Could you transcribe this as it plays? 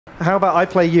How about I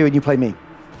play you and you play me?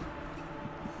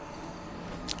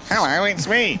 Hello, it's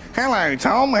me. Hello,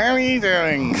 Tom. How are you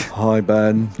doing? Hi,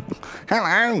 Ben.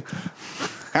 Hello.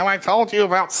 Have I told you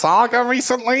about Saga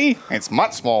recently? It's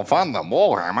much more fun than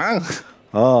Warhammer.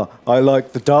 Ah, I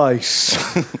like the dice.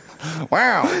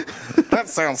 Wow, that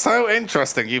sounds so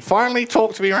interesting. You finally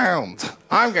talked me around.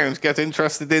 I'm going to get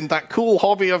interested in that cool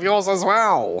hobby of yours as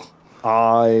well.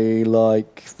 I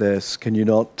like this. Can you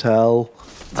not tell?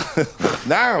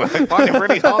 No, I find it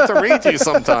really hard to read you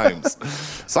sometimes.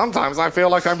 Sometimes I feel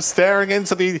like I'm staring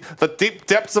into the deep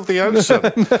depths of the ocean.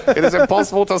 It is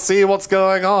impossible to see what's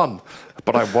going on.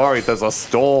 But I'm worried there's a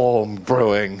storm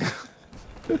brewing.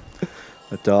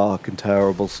 A dark and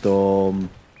terrible storm.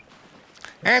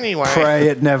 Anyway. Pray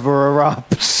it never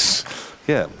erupts.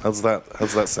 Yeah, how's that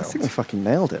sound? I think we fucking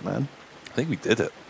nailed it, man. I think we did it.